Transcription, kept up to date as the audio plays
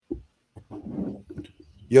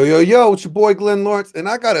Yo, yo, yo, it's your boy Glenn Lawrence, and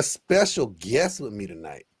I got a special guest with me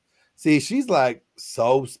tonight. See, she's like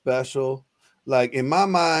so special. Like in my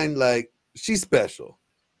mind, like she's special.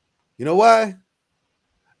 You know why?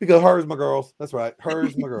 Because hers my girls. That's right.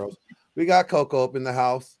 Hers my girls. We got Coco up in the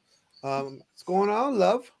house. What's going on,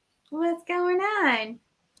 love? What's going on?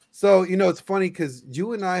 So, it's funny because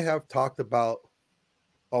you and I have talked about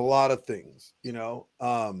a lot of things, and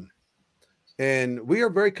we are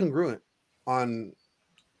very congruent on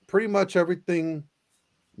pretty much everything.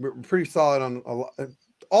 We're pretty solid on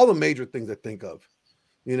all the major things I think of,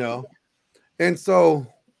 you know. And so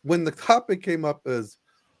when the topic came up as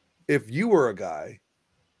if you were a guy,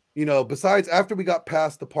 besides after we got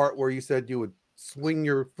past the part where you said you would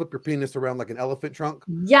flip your penis around like an elephant trunk.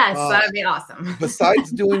 Yes, that'd be awesome.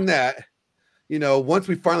 Besides doing that, once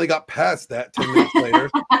we finally got past that 10 minutes later.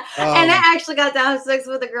 And I actually got to have sex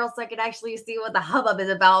with a girl so I could actually see what the hubbub is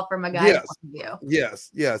about from a guy's point of view.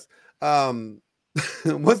 Yes.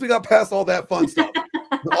 Once we got past all that fun stuff,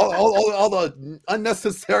 all the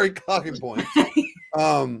unnecessary talking points,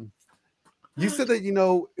 you said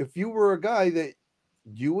that, if you were a guy that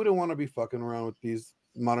you wouldn't want to be fucking around with these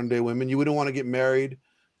modern day women, you wouldn't want to get married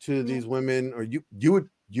to these women, or you would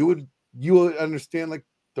understand like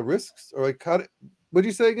the risks, or like what'd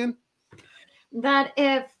you say again? That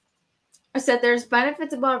if I said there's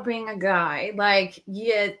benefits about being a guy, like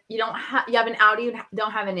you have an Audi, you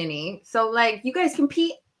don't have an innie, so like you guys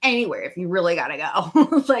compete anywhere if you really gotta go.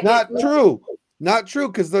 Like not true,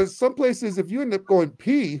 because there's some places if you end up going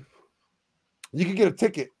pee, you can get a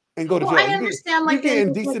ticket and go to jail. I understand, you get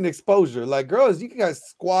indecent exposure. Like girls, you guys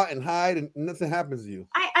squat and hide and nothing happens to you.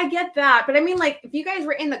 I get that, but I mean, like, if you guys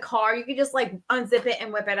were in the car, you could just like unzip it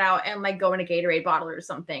and whip it out and like go in a Gatorade bottle or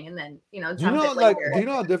something, and then do you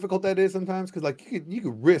know how difficult that is sometimes? Because like you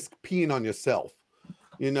could risk peeing on yourself.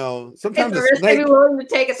 Sometimes the snake be willing to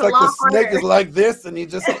take. It's a lot harder. Snake is like this, and you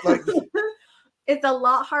just like. It's a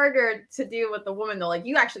lot harder to do with the woman though. Like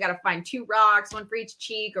you actually got to find 2 rocks, one for each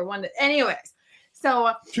cheek, or one. Anyways,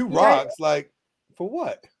 so 2 rocks, like for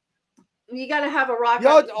what? You got to have a rock.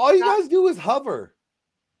 All you guys do is hover.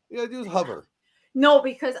 You gotta do is hover. No,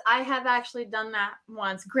 because I have actually done that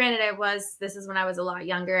once. Granted, this is when I was a lot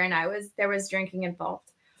younger and there was drinking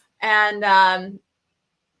involved. And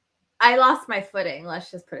I lost my footing.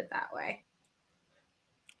 Let's just put it that way.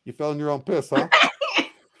 You fell in your own piss, huh?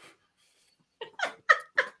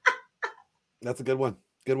 That's a good one.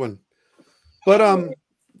 Good one. But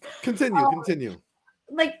continue.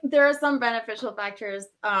 Like there are some beneficial factors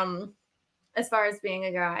as far as being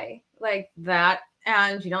a guy like that.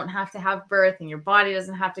 And you don't have to have birth and your body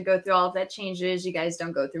doesn't have to go through all of that changes. You guys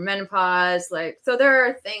don't go through menopause. So there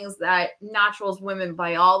are things that naturals women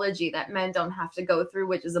biology that men don't have to go through,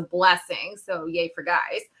 which is a blessing. So yay for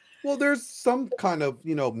guys. Well, there's some kind of,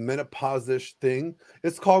 menopause-ish thing.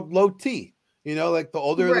 It's called low T. Like the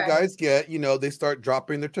older the guys get, they start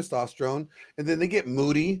dropping their testosterone and then they get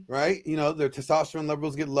moody, right? Their testosterone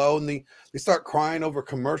levels get low and they start crying over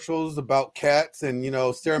commercials about cats and,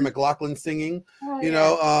 Sarah McLachlan singing,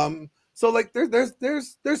 so like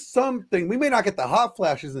there's something. We may not get the hot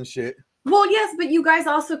flashes and shit. Well, yes, but you guys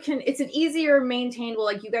also it's an easier maintainable,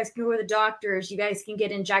 like you guys can go to the doctors, you guys can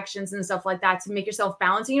get injections and stuff like that to make yourself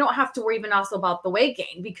balance. And you don't have to worry even also about the weight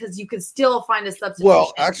gain because you can still find a substitution.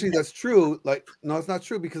 Well, actually, that's true. Like, no, it's not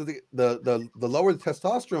true because the lower the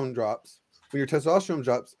testosterone drops, when your testosterone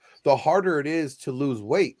drops, the harder it is to lose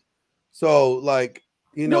weight. So, like,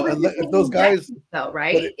 if those guys, though,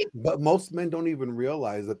 right? But most men don't even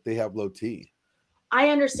realize that they have low T. I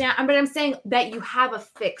understand, but I'm saying that you have a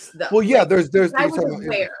fix, though. Well, yeah, there's I was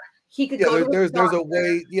aware he could go. There's a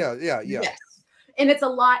way. Yeah. Yes. And it's a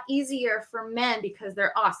lot easier for men because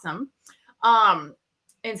they're awesome,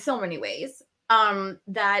 in so many ways.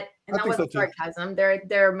 That wasn't sarcasm.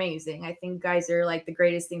 They're amazing. I think guys are like the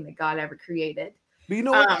greatest thing that God ever created. But you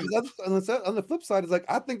know what? On the flip side, it's like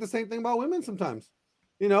I think the same thing about women sometimes.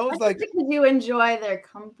 It's like because you enjoy their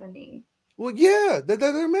company. Well, yeah,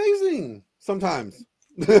 they're amazing sometimes.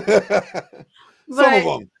 Some of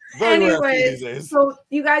them. Very rare these days. So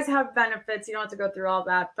you guys have benefits. You don't have to go through all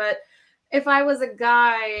that. But if I was a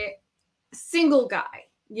guy, single guy,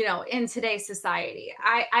 in today's society,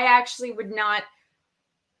 I actually would not.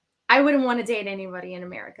 I wouldn't want to date anybody in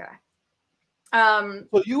America.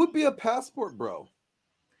 So you would be a passport bro.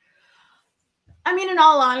 I mean, in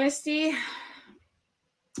all honesty,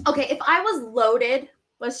 okay, if I was loaded,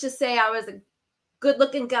 let's just say I was a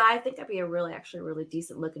good-looking guy. I think I'd be a really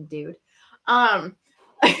decent-looking dude. Look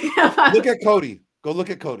at Cody. Go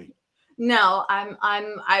look at Cody. No,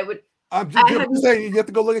 I would. I'm just saying you have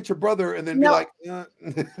to go look at your brother and then be like, yeah,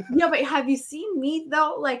 but have you seen me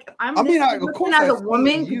though? Like I'm of course as a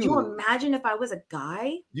woman. Could you imagine if I was a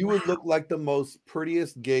guy? You would look like the most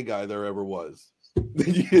prettiest gay guy there ever was.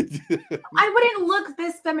 I wouldn't look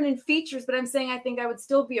this feminine features, but I'm saying I think I would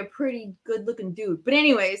still be a pretty good looking dude. But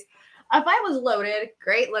anyways, if I was loaded,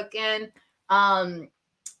 great looking,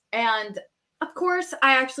 and of course,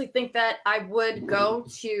 I actually think that I would go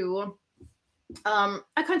to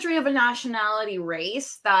a country of a nationality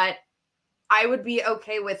race that I would be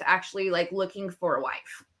okay with actually like looking for a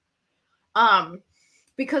wife.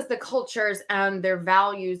 Because the cultures and their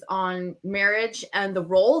values on marriage and the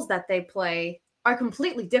roles that they play are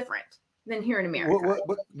completely different than here in America.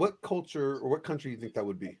 What culture or what country do you think that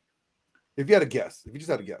would be? If you had a guess, if you just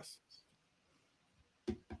had a guess.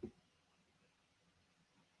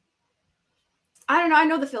 I don't know. I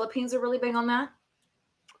know the Philippines are really big on that.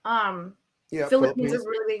 Yeah, Philippines are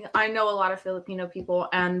really big. I know a lot of Filipino people,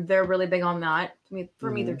 and they're really big on that.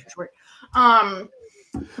 For me, they're too short. But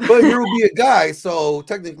you will be a guy, so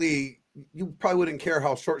technically, you probably wouldn't care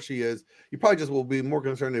how short she is. You probably just will be more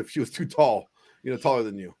concerned if she was too tall, taller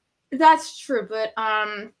than you. That's true, but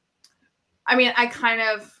I mean, I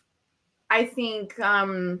think I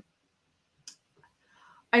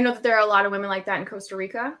know that there are a lot of women like that in Costa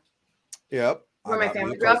Rica. Yep. Where my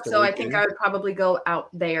family grew up, so I think I would probably go out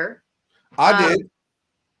there. I did.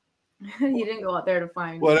 You didn't go out there to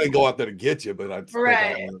find. Well, I didn't go out there to get you, but I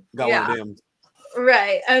got one of them.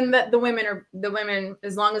 Right, and the women,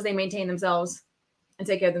 as long as they maintain themselves and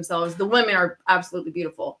take care of themselves, the women are absolutely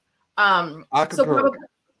beautiful. So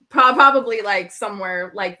probably like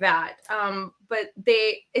somewhere like that. But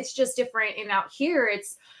it's just different. And out here,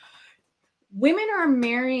 it's women are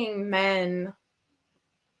marrying men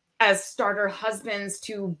as starter husbands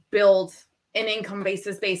to build an income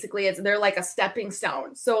basis. Basically, they're like a stepping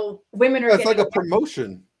stone. So women are. It's like a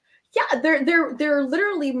promotion. Yeah, they're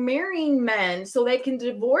literally marrying men so they can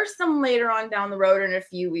divorce them later on down the road in a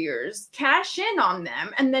few years, cash in on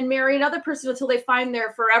them, and then marry another person until they find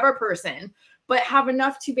their forever person, but have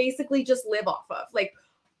enough to basically just live off of. Like,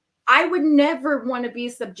 I would never want to be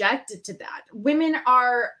subjected to that. Women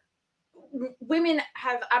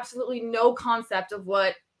have absolutely no concept of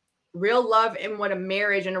what real love and what a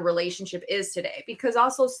marriage and a relationship is today, because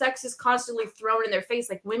also sex is constantly thrown in their face.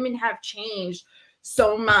 Like, women have changed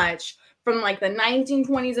so much from like the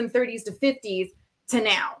 1920s and 30s to 50s to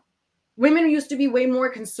now. Women used to be way more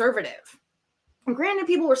conservative. And granted,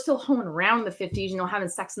 people were still hoeing around the 50s, having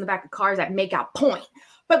sex in the back of cars at make out point.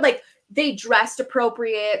 But like, they dressed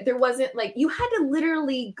appropriate. There wasn't like, you had to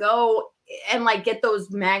literally go and like get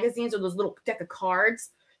those magazines or those little deck of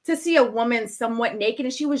cards to see a woman somewhat naked,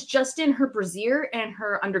 and she was just in her brassiere and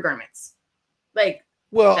her undergarments. Like,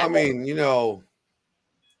 well, I mean,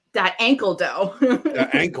 that ankle dough. That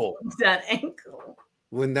ankle. That ankle.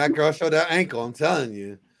 When that girl showed that ankle, I'm telling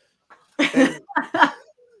you. And,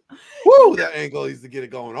 woo, that ankle used to get it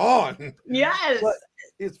going on. Yes. But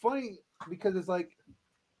it's funny because it's like,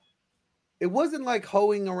 it wasn't like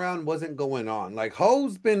hoeing around wasn't going on. Like,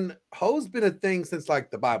 hoe's been a thing since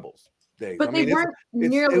like the Bible's days. But they weren't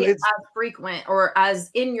nearly as frequent or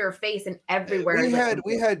as in your face and everywhere.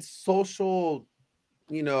 We had social,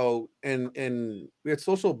 and we had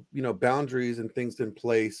social, boundaries and things in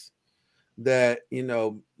place that,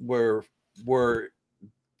 were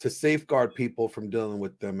to safeguard people from dealing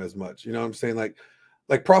with them as much. You know what I'm saying? Like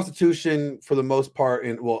prostitution for the most part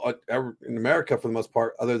in America for the most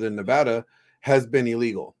part, other than Nevada, has been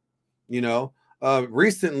illegal.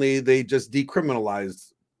 Recently they just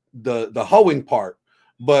decriminalized the hoeing part,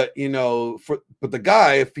 but but the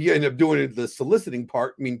guy, if he ended up doing the soliciting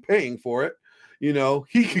part, paying for it,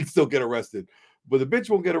 he can still get arrested. But the bitch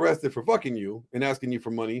won't get arrested for fucking you and asking you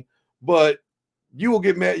for money, but you will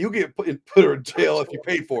get mad. You'll get put her in jail if you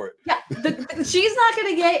pay for it. Yeah, she's not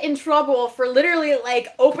gonna get in trouble for literally like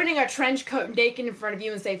opening a trench coat naked in front of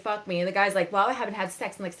you and say "fuck me," and the guy's like, "Well, I haven't had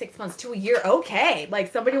sex in like 6 months to a year." Okay,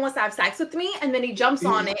 like somebody wants to have sex with me, and then he jumps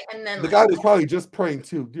on it, and then the guy was probably just praying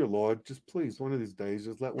too. Dear Lord, just please, one of these days,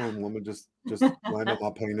 just let one woman just land on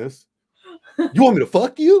my penis. You want me to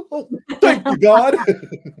fuck you? Oh, thank you, God.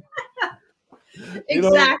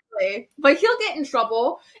 Exactly. But he'll get in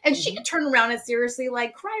trouble, and she can turn around and seriously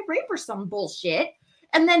like cry rape or some bullshit,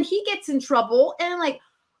 and then he gets in trouble, and like,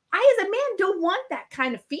 I as a man don't want that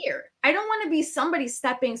kind of fear. I don't want to be somebody's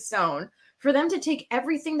stepping stone for them to take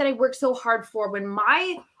everything that I worked so hard for, when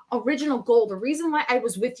my original goal, the reason why I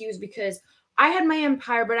was with you, is because I had my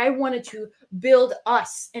empire, but I wanted to build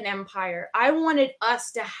us an empire. I wanted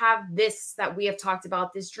us to have this that we have talked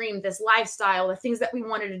about, this dream, this lifestyle, the things that we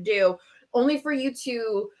wanted to do, only for you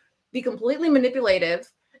to be completely manipulative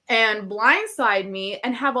and blindside me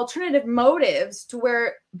and have alternative motives to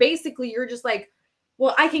where basically you're just like,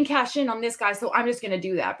 well, I can cash in on this guy, so I'm just going to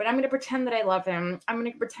do that. But I'm going to pretend that I love him. I'm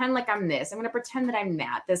going to pretend like I'm this. I'm going to pretend that I'm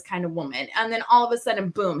that, this kind of woman. And then all of a sudden,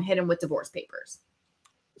 boom, hit him with divorce papers.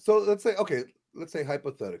 So let's say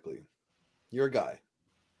hypothetically, you're a guy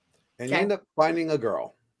and you end up finding a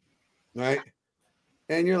girl, right?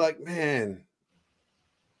 And you're like, man,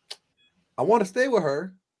 I want to stay with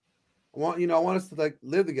her. I want us to like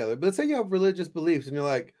live together. But let's say you have religious beliefs and you're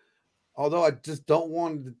like, although I just don't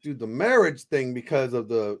want to do the marriage thing because of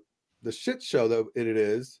the shit show that it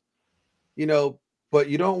is, but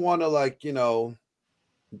you don't want to like,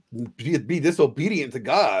 be disobedient to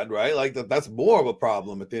God, right? Like that's more of a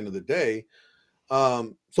problem at the end of the day.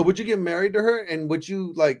 So would you get married to her, and would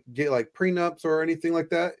you like get like prenups or anything like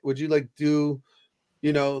that? Would you like do,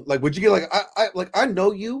 like would you get like I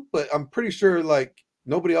know you, but I'm pretty sure like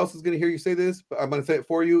nobody else is going to hear you say this, but I'm going to say it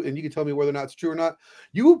for you, and you can tell me whether or not it's true or not.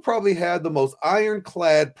 You would probably have the most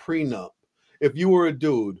ironclad prenup if you were a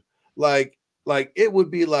dude. Like it would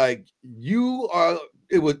be like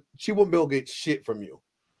she wouldn't be able to get shit from you,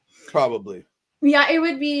 probably. Yeah, it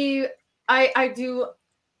would be. I do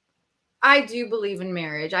believe in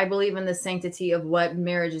marriage. I believe in the sanctity of what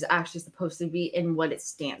marriage is actually supposed to be and what it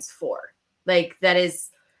stands for. Like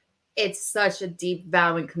it's such a deep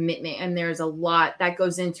vow and commitment, and there's a lot that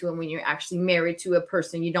goes into it when you're actually married to a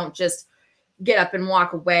person. You don't just get up and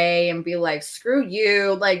walk away and be like, screw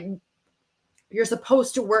you. Like, you're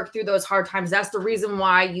supposed to work through those hard times. That's the reason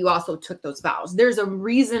why you also took those vows. There's a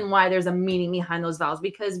reason why there's a meaning behind those vows,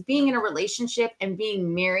 because being in a relationship and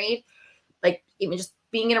being married, like even just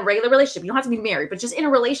being in a regular relationship, you don't have to be married, but just in a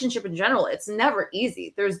relationship in general, it's never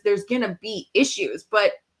easy. There's going to be issues,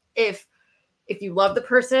 but if you love the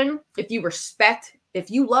person, if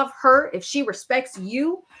you love her, if she respects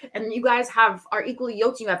you, and you guys are equally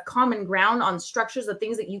yoked, you have common ground on structures of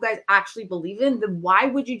things that you guys actually believe in, then why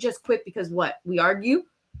would you just quit because what? We argue?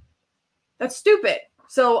 That's stupid.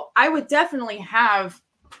 So I would still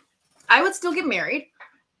get married,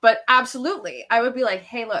 but absolutely, I would be like,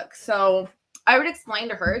 hey, look, so I would explain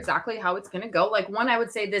to her exactly how it's going to go. Like, one, I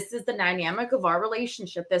would say, this is the dynamic of our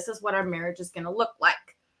relationship. This is what our marriage is going to look like.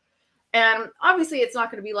 And obviously, it's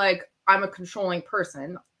not going to be like I'm a controlling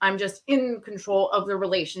person. I'm just in control of the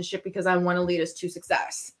relationship because I want to lead us to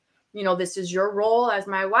success. This is your role as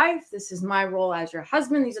my wife. This is my role as your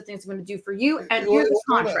husband. These are things I'm going to do for you. And here's the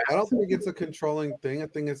contract. I don't think it's a controlling thing. I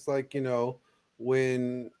think it's like,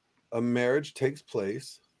 when a marriage takes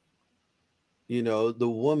place, the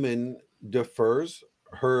woman defers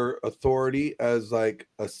her authority as like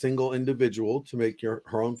a single individual to make her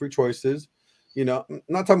own free choices. I'm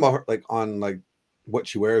not talking about her, like on like what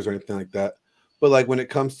she wears or anything like that, but like when it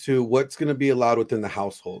comes to what's going to be allowed within the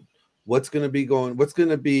household, what's going to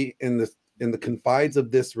be in the confines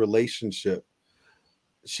of this relationship,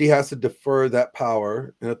 she has to defer that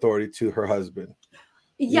power and authority to her husband.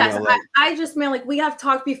 Yes, I just meant like we have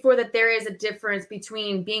talked before that there is a difference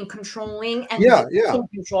between being controlling and in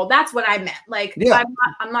control. That's what I meant. Like,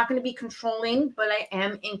 I'm not going to be controlling, but I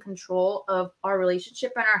am in control of our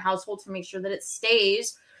relationship and our household to make sure that it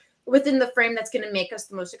stays within the frame that's going to make us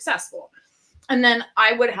the most successful. And then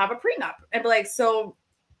I would have a prenup. I'd be like, so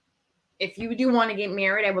if you do want to get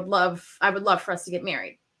married, I would love for us to get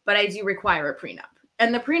married, but I do require a prenup.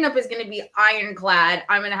 And the prenup is going to be ironclad.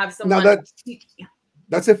 I'm going to have someone. Now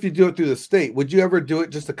that's if you do it through the state. Would you ever do it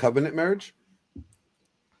just a covenant marriage?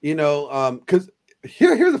 Because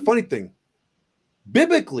here's the funny thing.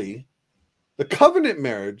 Biblically, the covenant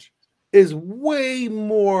marriage is way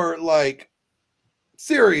more like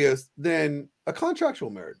serious than a contractual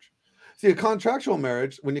marriage. See, a contractual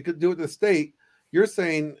marriage, when you could do it with the state, you're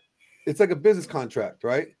saying it's like a business contract,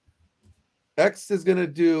 right? X is going to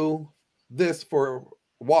do this for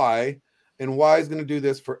Y, and Y is going to do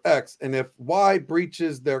this for X. And if Y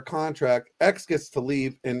breaches their contract, X gets to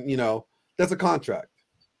leave. And, that's a contract,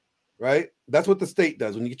 right? That's what the state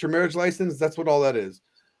does. When you get your marriage license, that's what all that is.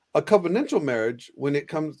 A covenantal marriage, when it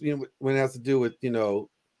comes, when it has to do with, the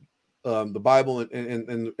Bible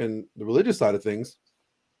and the religious side of things,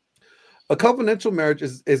 a covenantal marriage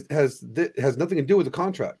has nothing to do with the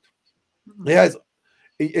contract. It has,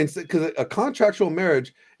 because a contractual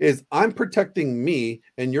marriage is I'm protecting me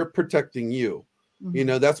and you're protecting you.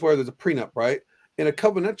 Mm-hmm. That's where there's a prenup, right? In a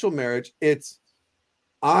covenantal marriage, it's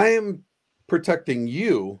I'm protecting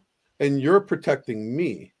you and you're protecting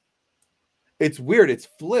me. It's weird. It's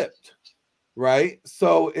flipped, right?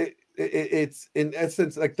 So it's in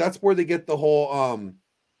essence like that's where they get the whole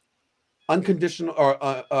unconditional or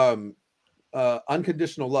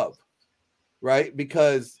unconditional love, right?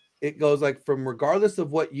 Because it goes like, from regardless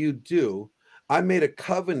of what you do, I made a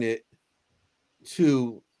covenant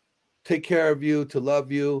to take care of you, to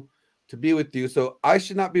love you, to be with you. So I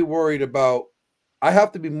should not be worried about, I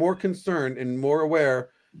have to be more concerned and more aware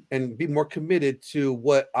and be more committed to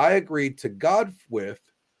what I agreed to God with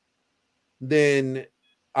than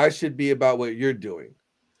I should be about what you're doing.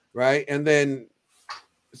 Right. And then,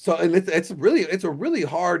 so, and it's a really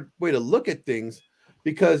hard way to look at things,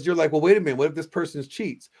 because you're like, well, wait a minute, what if this person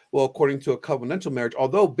cheats? Well, according to a covenantal marriage,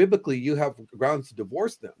 although biblically you have grounds to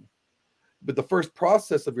divorce them, but the first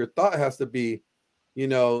process of your thought has to be, you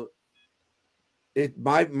know,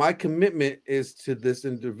 my commitment is to this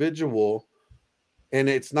individual, and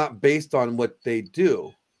it's not based on what they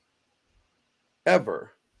do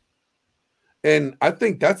ever. And I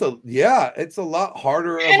think that's it's a lot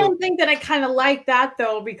harder. I don't think that I kind of like that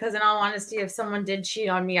though, because in all honesty, if someone did cheat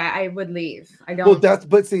on me, I would leave. I don't. Well, that's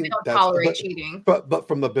tolerate cheating. But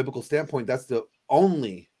from the biblical standpoint, that's the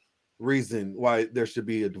only reason why there should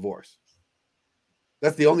be a divorce.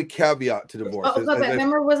 That's the only caveat to divorce. But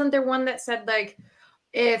remember, wasn't there one that said like,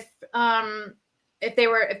 if they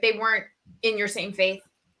weren't in your same faith?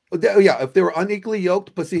 Yeah, if they were unequally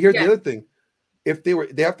yoked. But see, here's the other thing: if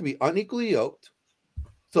they have to be unequally yoked,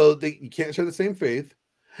 so you can't share the same faith,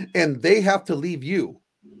 and they have to leave you.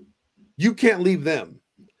 You can't leave them.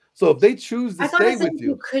 So if they choose to stay with you,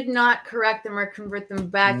 you could not correct them or convert them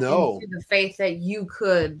back into the faith that you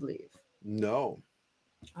could leave. No.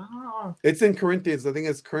 Oh. It's in Corinthians. I think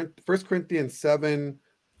it's 1 Corinthians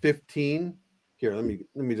 7:15. Here, let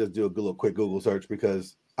me just do a little quick Google search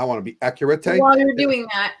because I want to be accurate. While you're doing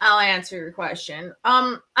that, I'll answer your question.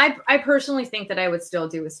 I personally think that I would still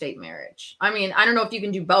do a state marriage. I mean, I don't know if you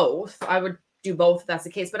can do both. I would do both if that's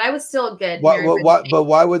the case, but I would still get married. But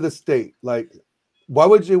why would the state, like, why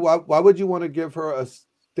would you want to give her a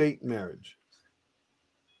state marriage?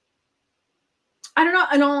 I don't know.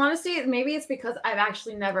 In all honesty, maybe it's because I've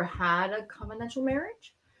actually never had a covenantal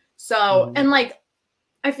marriage. So, and like,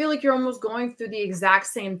 I feel like you're almost going through the exact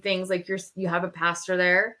same things. Like you have a pastor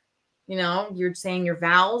there, you know, you're saying your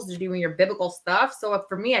vows, you're doing your biblical stuff. So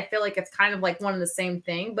for me, I feel like it's kind of like one and the same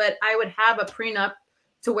thing, but I would have a prenup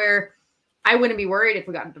to where I wouldn't be worried if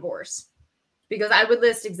we got a divorce, because I would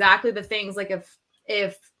list exactly the things. Like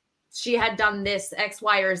if she had done this X,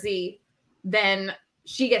 Y, or Z, then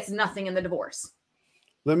she gets nothing in the divorce.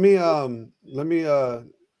 Let me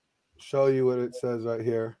show you what it says right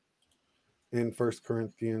here in 1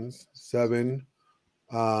 Corinthians 7,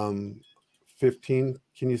 15.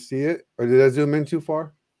 Can you see it? Or did I zoom in too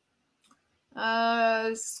far?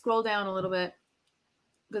 Scroll down a little bit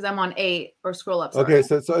because I'm on 8, or scroll up. Sorry. Okay,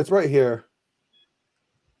 so it's right here.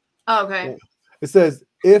 Oh, okay. It says,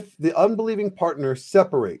 if the unbelieving partner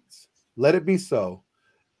separates, let it be so.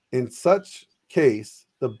 In such case,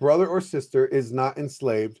 the brother or sister is not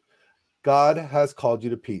enslaved. God has called you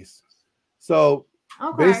to peace. So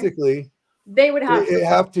basically, they would have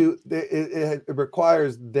it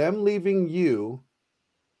requires them leaving you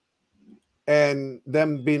and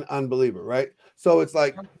them being unbeliever, right? So it's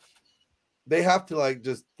like they have to like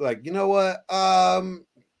just like, you know what?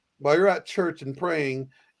 While you're at church and praying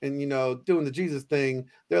and, you know, doing the Jesus thing,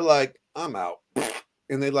 they're like, I'm out.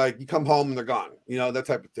 And they like, you come home and they're gone, you know, that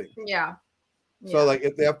type of thing. Yeah. So like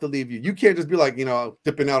if they have to leave you, you can't just be like, you know,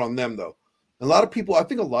 dipping out on them though. I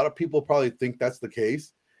think a lot of people probably think that's the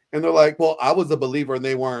case. And they're like, well, I was a believer and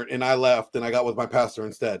they weren't, and I left and I got with my pastor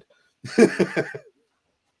instead. That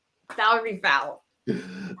would be foul. But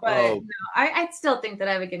no, I still think that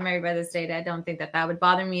I would get married by this date. I don't think that would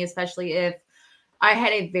bother me, especially if I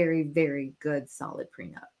had a very, very good, solid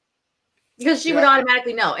prenup. Because she would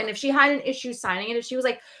automatically know. And if she had an issue signing it, if she was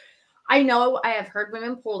like, I know I have heard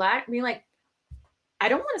women pull that, being like, I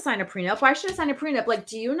don't want to sign a prenup. Why should I sign a prenup? Like,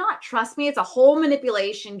 do you not trust me? It's a whole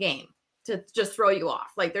manipulation game to just throw you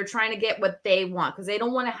off. Like, they're trying to get what they want because they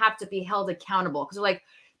don't want to have to be held accountable. Because they're like,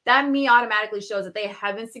 that me automatically shows that they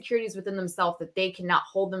have insecurities within themselves that they cannot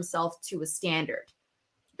hold themselves to a standard.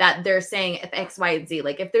 That they're saying if X, Y, and Z.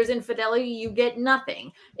 Like, if there's infidelity, you get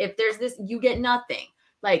nothing. If there's this, you get nothing.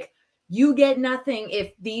 Like, you get nothing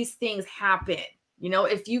if these things happen. You know,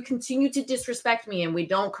 if you continue to disrespect me and we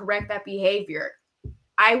don't correct that behavior,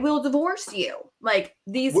 I will divorce you. Like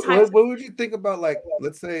these types. What would you think about, like,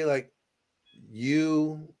 let's say like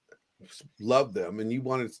you love them and you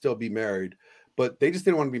wanted to still be married, but they just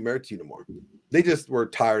didn't want to be married to you anymore. They just were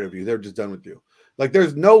tired of you. They're just done with you. Like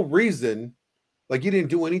there's no reason, like you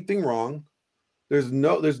didn't do anything wrong. There's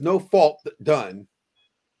no fault done.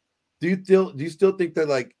 Do you still think that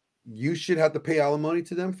like you should have to pay alimony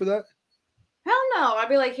to them for that? Hell no. I'd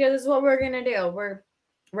be like, here, this is what we're gonna do.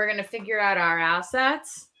 We're going to figure out our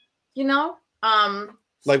assets. you know,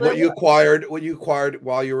 like what you acquired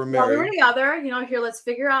while you were married. While we were together, you know, here, let's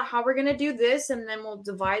figure out how we're gonna do this, and then we'll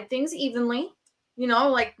divide things evenly. You know,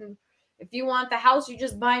 like if you want the house, you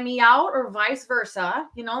just buy me out, or vice versa.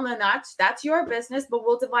 You know, and then that's your business, but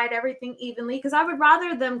we'll divide everything evenly, because I would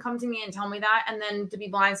rather them come to me and tell me that, and then to be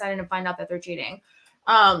blindsided and find out that they're cheating.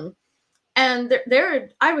 And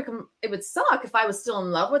it would suck if I was still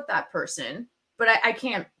in love with that person, but I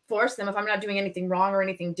can't force them if I'm not doing anything wrong or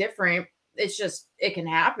anything different. It's just, it can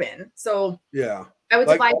happen. So yeah, I would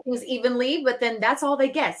divide things evenly, but then that's all they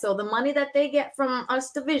get. So the money that they get from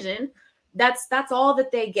us division, that's all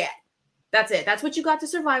that they get. That's it. That's what you got to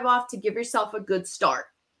survive off to give yourself a good start.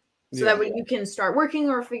 So that way you can start working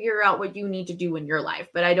or figure out what you need to do in your life.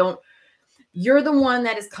 But you're the one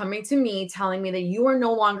that is coming to me telling me that you are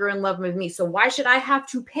no longer in love with me. So why should I have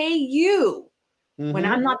to pay you when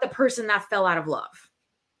I'm not the person that fell out of love?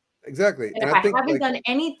 Exactly. And if I haven't done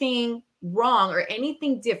anything wrong or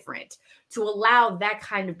anything different to allow that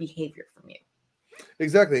kind of behavior from you.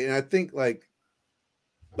 Exactly. And I think I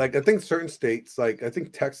think certain states, like I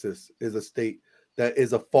think Texas is a state that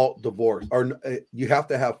is a fault divorce, or you have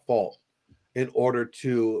to have fault in order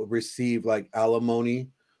to receive like alimony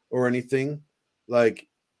or anything. Like,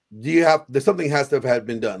 something has to have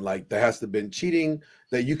been done. Like there has to have been cheating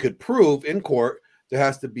that you could prove in court. There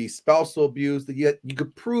has to be spousal abuse that you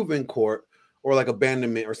could prove in court, or like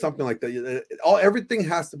abandonment or something like that. Everything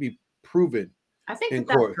has to be proven. I think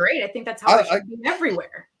that's great. I think that's how it should be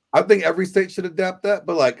everywhere. I think every state should adapt that,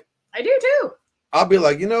 but like I do too. I'll be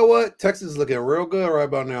like, you know what? Texas is looking real good right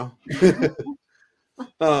about now.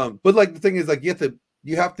 But like the thing is, like you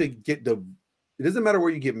have to get it doesn't matter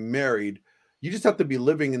where you get married. You just have to be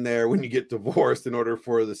living in there when you get divorced in order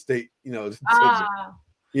for the state, you know,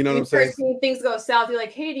 you know what I'm saying? Things go south. You're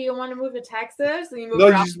like, hey, do you want to move to Texas? And you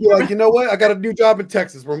just be like, you know what? I got a new job in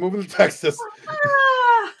Texas. We're moving to Texas.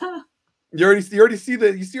 You already see the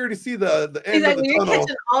end of the you're tunnel.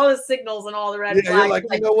 Catching all the signals and all the red flags. You're like,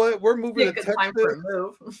 you know what? We're moving to Texas. Time for a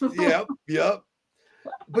move. Yep.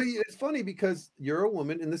 But it's funny because you're a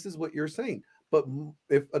woman, and this is what you're saying. But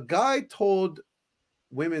if a guy told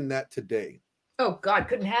women that today, oh God,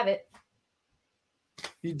 couldn't have it.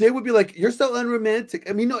 They would be like, "You're so unromantic."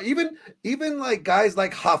 I mean, no, even like guys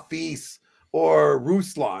like Hafiz or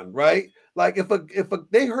Ruslan, right? Like if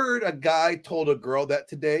they heard a guy told a girl that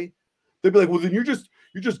today, they'd be like, "Well, then you're just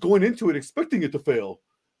going into it expecting it to fail."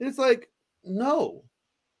 And it's like, no,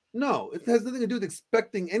 it has nothing to do with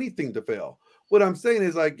expecting anything to fail. What I'm saying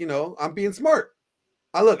is like, you know, I'm being smart.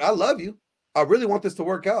 I love you. I really want this to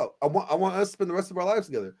work out. I want us to spend the rest of our lives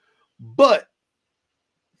together. But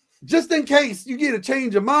just in case you get a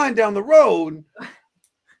change of mind down the road,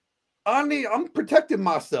 I'm protecting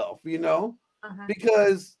myself, you know,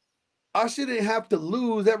 because I shouldn't have to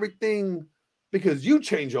lose everything because you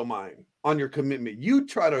change your mind on your commitment. You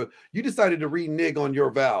decided to renege on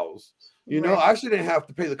your vows. You know, I shouldn't have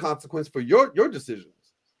to pay the consequence for your decisions.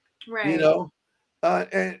 Right. You know,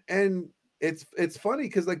 and it's funny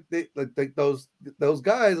because like those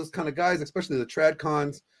guys, those kind of guys, especially the trad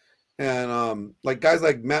cons, and like guys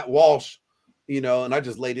like Matt Walsh, you know, and I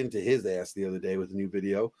just laid into his ass the other day with a new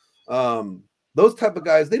video. Those type of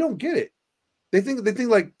guys, they don't get it. They think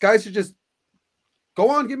like guys should just go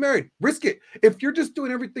on, get married, risk it. If you're just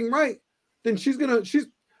doing everything right, then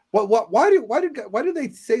why do they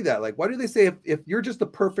say that? Like, why do they say if you're just a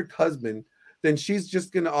perfect husband, then she's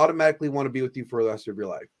just gonna automatically want to be with you for the rest of your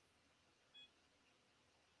life?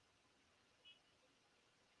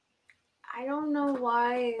 I don't know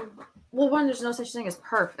why. Well, one, there's no such thing as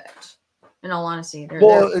perfect. In all honesty,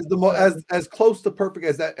 as close to perfect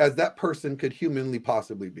as that person could humanly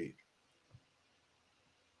possibly be.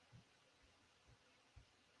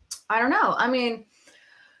 I don't know. I mean,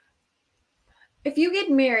 if you get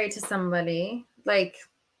married to somebody, like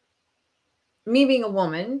me being a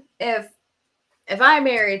woman, if I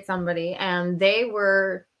married somebody and they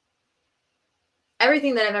were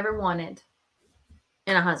everything that I've ever wanted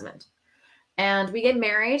in a husband, and we get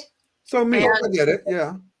married. So I get it,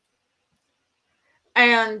 yeah.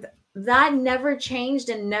 And that never changed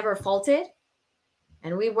and never faltered.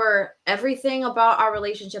 And everything about our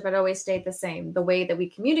relationship had always stayed the same. The way that we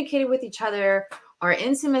communicated with each other, our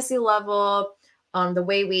intimacy level, the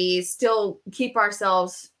way we still keep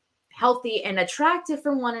ourselves healthy and attractive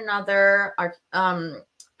from one another,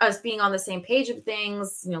 us being on the same page of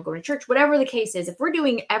things, you know, going to church, whatever the case is, if we're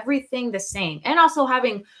doing everything the same and also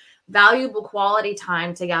having valuable quality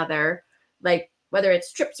time together, like whether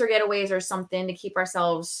it's trips or getaways or something to keep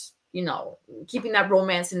ourselves, you know, keeping that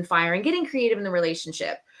romance and fire and getting creative in the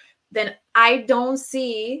relationship, then I do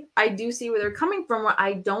see where they're coming from, where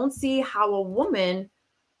I don't see how a woman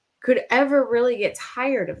could ever really get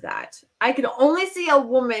tired of that. I could only see a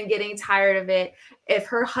woman getting tired of it if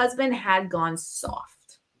her husband had gone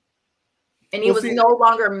soft and he was no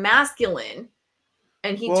longer masculine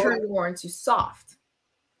and he turned more into soft.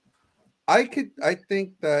 I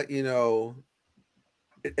think that, you know,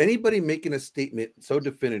 anybody making a statement so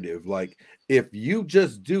definitive, like if you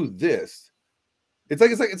just do this, it's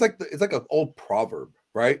like an old proverb,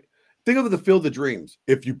 right? Think of the Field of Dreams.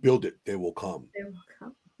 If you build it, they will come. They will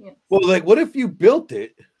come. Yes. Well, like, what if you built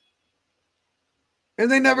it and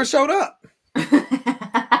they never showed up?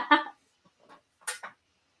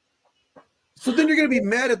 So then you're going to be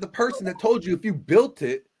mad at the person that told you if you built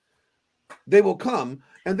it, they will come.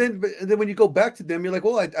 And then when you go back to them, you're like,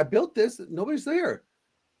 well, I built this. Nobody's there.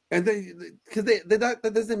 And because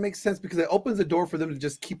that doesn't make sense, because it opens the door for them to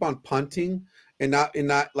just keep on punting and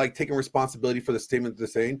not like taking responsibility for the statement they're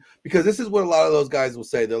saying. Because this is what a lot of those guys will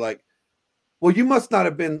say. They're like, well, you must not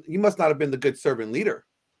have been the good servant leader.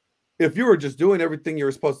 If you were just doing everything you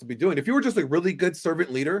were supposed to be doing, if you were just a really good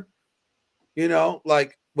servant leader, you know,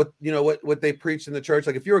 like what they preach in the church,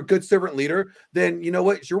 like if you're a good servant leader, then you know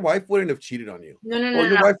what, your wife wouldn't have cheated on you. No,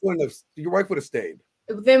 your wife would have stayed.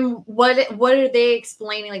 Then what are they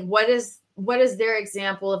explaining? Like what is their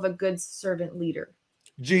example of a good servant leader?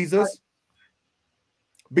 Jesus.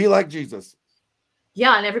 Be like Jesus.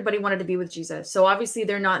 Yeah, and everybody wanted to be with Jesus. So obviously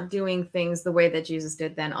they're not doing things the way that Jesus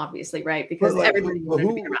did then, obviously, right? Because everybody wanted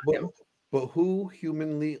to be around him. But who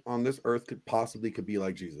humanly on this earth could be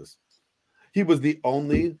like Jesus? He was the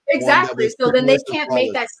only exactly. So then they can't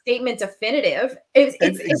make that statement definitive.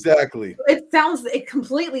 Exactly. It sounds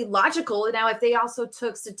completely logical. Now, if they also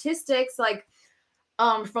took statistics like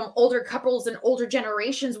from older couples and older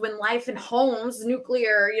generations when life in homes, the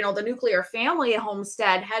nuclear family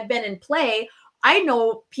homestead had been in play, I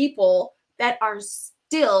know people that are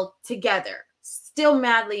still together, still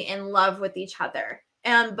madly in love with each other.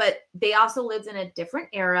 But they also lived in a different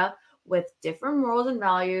era with different morals and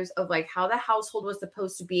values of like how the household was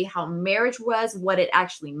supposed to be, how marriage was, what it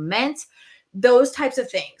actually meant, those types of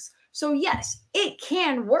things. So yes, it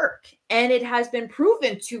can work and it has been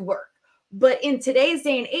proven to work. But in today's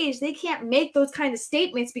day and age, they can't make those kind of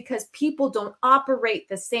statements because people don't operate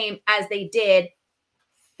the same as they did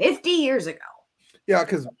 50 years ago. Yeah,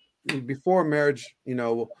 because before marriage, you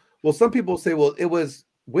know, well, some people say, well, it was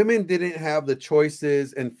women didn't have the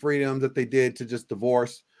choices and freedoms that they did to just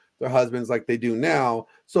divorce their husbands like they do now.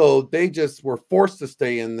 So they just were forced to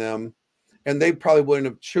stay in them, and they probably wouldn't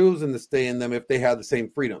have chosen to stay in them if they had the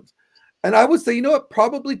same freedoms. And I would say, you know what,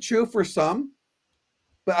 probably true for some,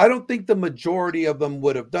 but I don't think the majority of them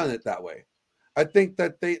would have done it that way. I think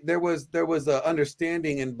that there was a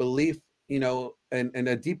understanding and belief, you know, and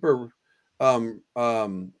a deeper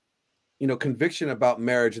you know, conviction about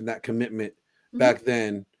marriage and that commitment back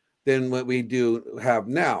then than what we do have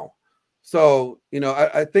now. So, you know,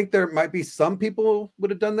 I think there might be some people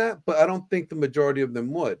would have done that, but I don't think the majority of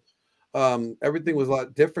them would. Everything was a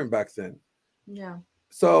lot different back then. Yeah.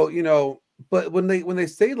 So, you know, but when they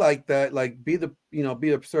say like that, like be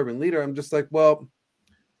a servant leader, I'm just like, well,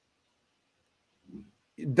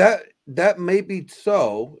 that may be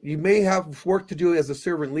so. You may have work to do as a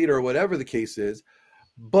servant leader or whatever the case is,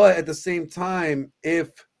 but at the same time,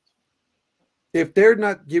 if they're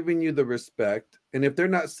not giving you the respect and if they're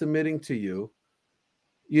not submitting to you,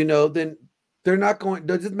 you know, then they're not going. It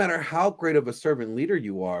doesn't matter how great of a servant leader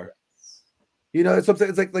you are. You know, it's like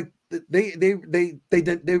they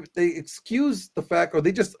excuse the fact, or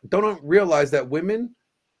they just don't realize that women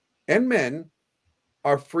and men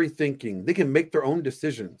are free thinking. They can make their own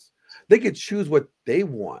decisions. They could choose what they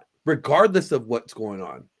want, regardless of what's going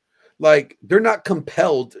on. Like they're not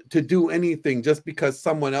compelled to do anything just because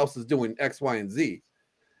someone else is doing X, Y, and Z.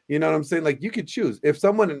 You know what I'm saying? Like you could choose. If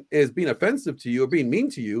someone is being offensive to you or being mean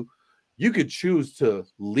to you, you could choose to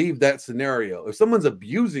leave that scenario. If someone's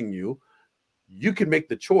abusing you, you can make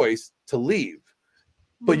the choice to leave.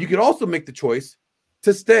 But you could also make the choice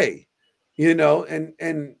to stay. You know,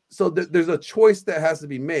 and so there's a choice that has to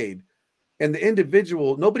be made. And the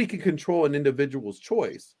individual, nobody can control an individual's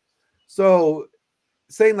choice. So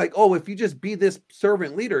saying like, oh, if you just be this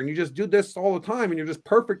servant leader and you just do this all the time and you're just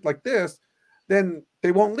perfect like this, then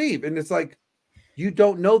they won't leave. And it's like, you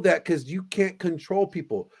don't know that because you can't control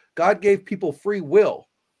people. God gave people free will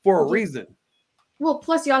for a reason. Well,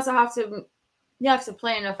 plus you also have to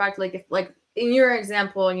play in the fact, like if like in your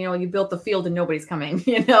example, you know, you built the field and nobody's coming,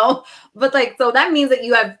 you know, but like, so that means that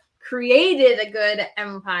you have created a good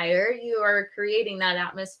empire. You are creating that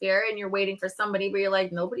atmosphere and you're waiting for somebody, but you're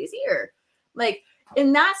like, nobody's here. Like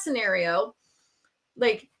in that scenario,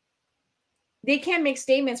 like, they can't make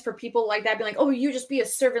statements for people like that, be like, oh, you just be a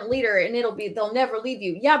servant leader and they'll never leave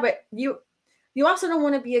you. Yeah, but you also don't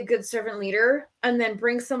want to be a good servant leader and then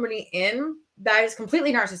bring somebody in that is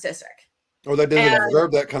completely narcissistic. Or that doesn't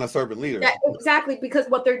deserve that kind of servant leader. Exactly, because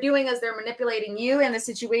what they're doing is they're manipulating you and the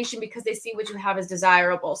situation because they see what you have as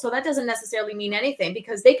desirable. So that doesn't necessarily mean anything,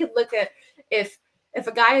 because they could look at if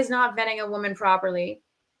a guy is not vetting a woman properly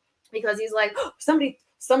because he's like, oh,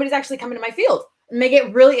 somebody's actually coming to my field. And they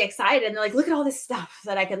get really excited and they're like, look at all this stuff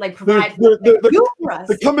that I could like provide for us.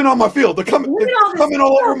 They're coming on my field. They're coming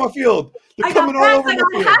all over my field. I got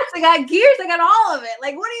hats, I got gears, I got all of it.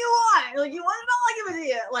 Like, what do you want? Like, you want it all? I'll give it to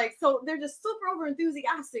you. Like, so they're just super over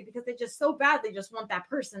enthusiastic because they just so badly just want that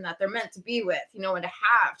person that they're meant to be with, you know, and to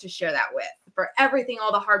have to share that with for everything,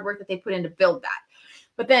 all the hard work that they put in to build that.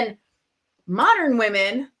 But then modern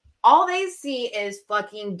women, all they see is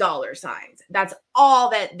fucking dollar signs. That's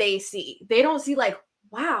all that they see. They don't see like,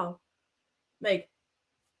 wow, like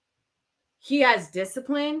he has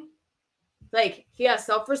discipline. Like he has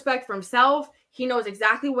self-respect for himself. He knows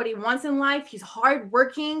exactly what he wants in life. He's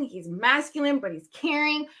hardworking. He's masculine, but he's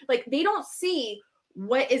caring. Like they don't see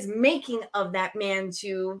what is making of that man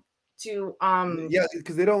to yeah,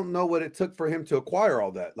 because they don't know what it took for him to acquire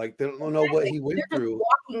all that. Like they don't know what he went through.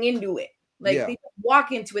 Walking into it. Like they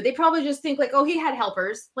walk into it. They probably just think like, oh, he had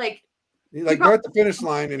helpers. Like they're at the finish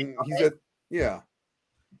line and he's at, yeah.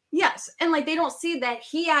 Yes. And like they don't see that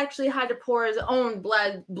he actually had to pour his own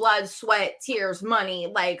blood, sweat, tears,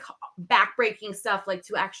 money, like backbreaking stuff, like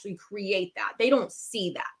to actually create that. They don't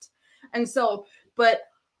see that. And so, but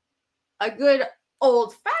a good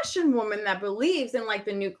old-fashioned woman that believes in like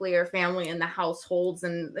the nuclear family and the households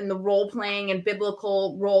and the role playing and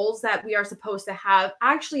biblical roles that we are supposed to have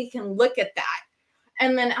actually can look at that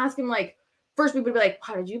and then ask him, like, first we would be like,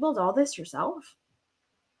 how did you build all this yourself?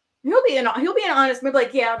 He'll be an honest, maybe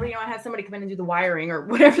like, yeah, but you know, I had somebody come in and do the wiring or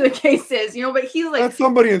whatever the case is, you know, but he's like, let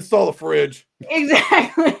somebody install a fridge.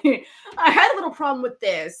 Exactly. I had a little problem with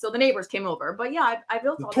this, so the neighbors came over, but yeah, I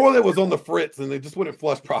built the toilet was on the fritz and they just wouldn't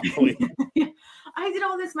flush properly. I did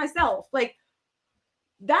all this myself. Like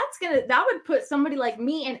that would put somebody like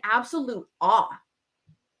me in absolute awe.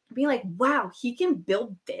 Being like, wow, he can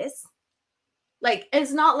build this. Like,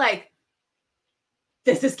 it's not like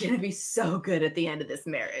this is going to be so good at the end of this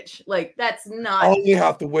marriage. Like, that's not. I only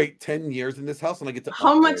have to wait 10 years in this house and I get to.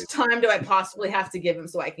 How much time do I possibly have to give him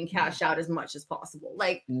so I can cash out as much as possible?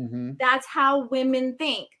 Like, That's how women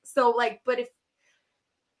think. So, like, but if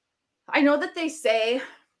I know that they say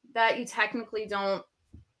that you technically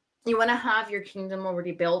you want to have your kingdom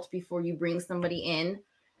already built before you bring somebody in.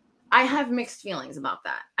 I have mixed feelings about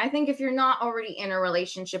that. I think if you're not already in a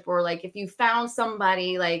relationship or like if you found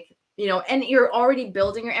somebody like, you know, and you're already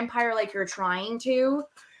building your empire like you're trying to,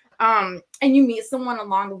 and you meet someone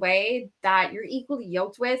along the way that you're equally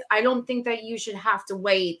yoked with, I don't think that you should have to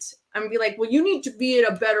wait and be like, well, you need to be in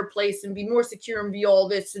a better place and be more secure and be all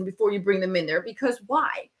this and before you bring them in there. Because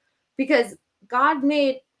why? Because God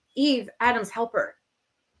made Eve Adam's helper.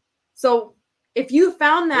 So if you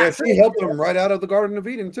found that, she helped him right out of the Garden of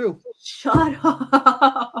Eden too. Shut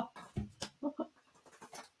up.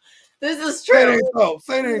 This is true.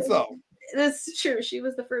 Say it ain't so. This is true. She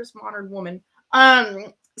was the first modern woman.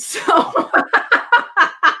 So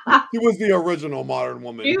She was the original modern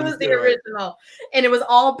woman. She was the original. And it was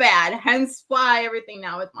all bad. Hence why everything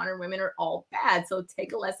now with modern women are all bad. So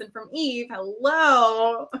take a lesson from Eve.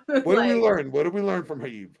 Hello. What did we learn? What did we learn from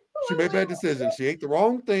Eve? She made bad decisions. She ate the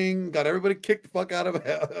wrong thing, got everybody kicked the fuck out of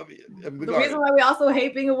the reason why we also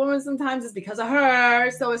hate being a woman sometimes is because of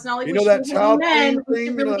her. So it's not like you know that child pain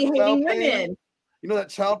thing. Women. You know that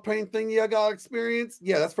child pain thing you got experience?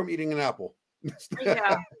 Yeah, that's from eating an apple.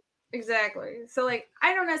 Yeah, exactly. So like,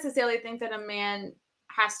 I don't necessarily think that a man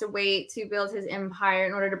has to wait to build his empire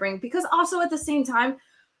in order to bring, because also at the same time,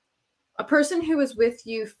 a person who is with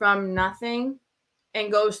you from nothing and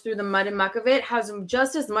goes through the mud and muck of it has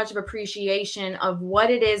just as much of appreciation of what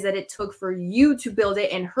it is that it took for you to build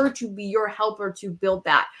it and her to be your helper to build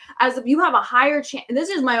that. As if you have a higher chance, and this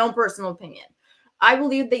is my own personal opinion, I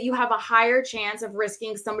believe that you have a higher chance of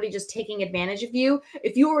risking somebody just taking advantage of you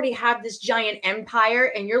if you already have this giant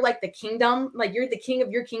empire and you're like the kingdom, like you're the king of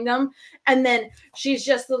your kingdom, and then she's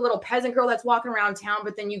just the little peasant girl that's walking around town,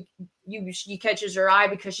 but then you catches her eye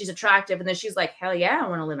because she's attractive, and then she's like, hell yeah, I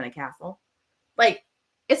want to live in a castle. Like,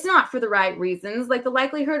 it's not for the right reasons. Like, the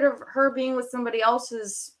likelihood of her being with somebody else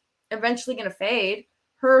is eventually going to fade.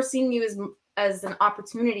 Her seeing you as an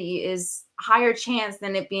opportunity is higher chance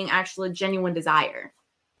than it being actually a genuine desire.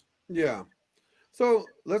 Yeah. So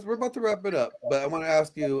we're about to wrap it up, but I want to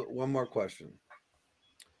ask you one more question.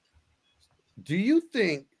 Do you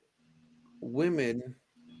think women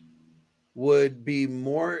would be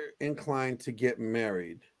more inclined to get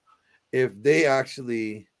married if they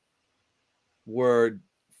actually were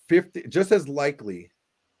 50, just as likely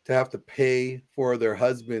to have to pay for their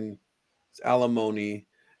husband's alimony,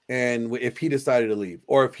 and if he decided to leave,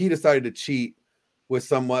 or if he decided to cheat with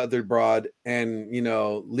some other broad and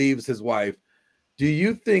leaves his wife? Do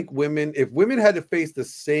you think if women had to face the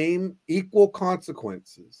same equal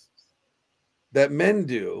consequences that men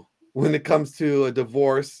do when it comes to a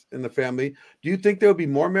divorce in the family, do you think there would be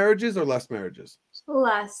more marriages or less marriages?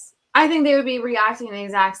 Less. I think they would be reacting the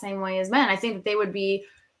exact same way as men. I think that they would be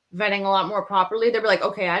vetting a lot more properly. They'd be like,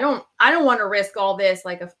 okay, I don't want to risk all this.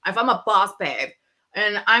 Like if I'm a boss babe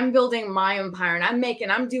and I'm building my empire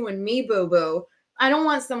and I'm doing me boo-boo, I don't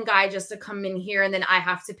want some guy just to come in here and then I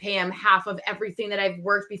have to pay him half of everything that I've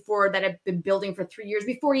worked before, that I've been building for 3 years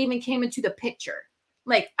before he even came into the picture.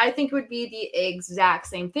 Like, I think it would be the exact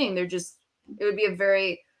same thing. It would be a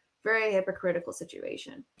very, very hypocritical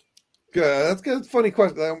situation. Good. That's good. That's a funny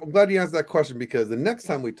question. I'm glad you answered that question, because the next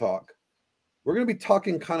time we talk, we're going to be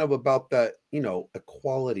talking kind of about that,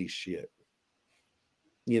 equality shit.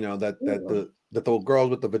 That the girls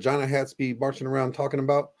with the vagina hats be marching around talking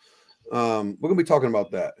about. We're going to be talking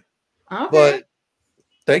about that. Okay. But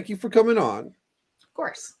thank you for coming on. Of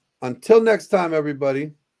course. Until next time,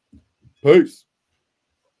 everybody. Peace.